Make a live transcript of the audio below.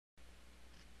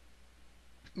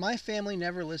My Family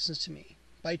Never Listens to Me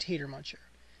by TaterMuncher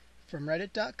from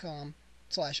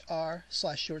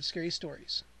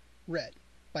reddit.com/r/shortscarystories. Read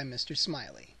by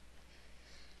MrSmilie.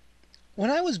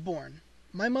 When I was born,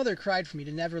 my mother cried for me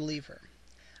to never leave her.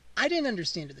 I didn't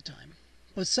understand at the time,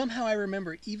 but somehow I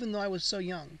remember it even though I was so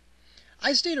young.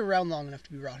 I stayed around long enough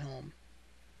to be brought home.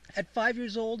 At 5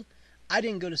 years old, I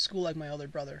didn't go to school like my older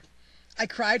brother. I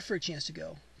cried for a chance to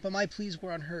go, but my pleas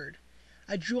were unheard.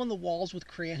 I drew on the walls with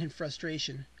crayon in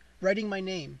frustration, writing my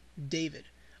name, David,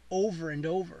 over and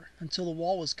over until the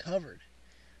wall was covered.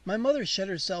 My mother shut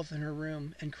herself in her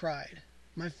room and cried.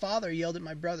 My father yelled at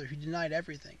my brother, who denied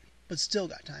everything, but still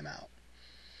got time out.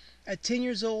 At 10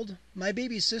 years old, my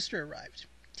baby sister arrived,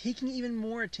 taking even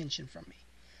more attention from me.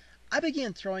 I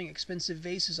began throwing expensive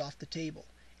vases off the table,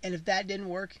 and if that didn't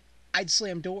work, I'd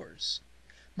slam doors.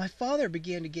 My father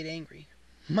began to get angry.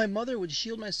 My mother would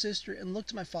shield my sister and look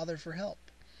to my father for help.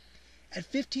 At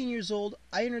 15 years old,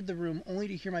 I entered the room only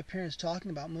to hear my parents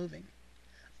talking about moving.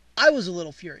 I was a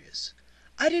little furious.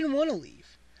 I didn't want to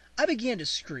leave. I began to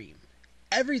scream.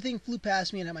 Everything flew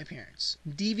past me and at my parents.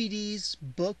 DVDs,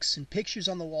 books, and pictures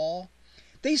on the wall.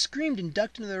 They screamed and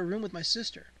ducked into their room with my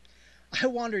sister. I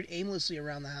wandered aimlessly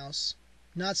around the house,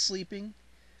 not sleeping.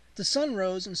 The sun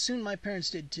rose, and soon my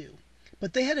parents did too,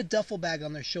 but they had a duffel bag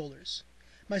on their shoulders.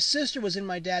 My sister was in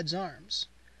my dad's arms.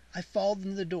 I followed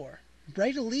them to the door,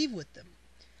 ready to leave with them.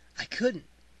 I couldn't.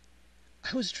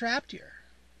 I was trapped here,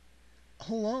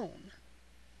 alone,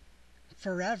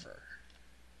 forever.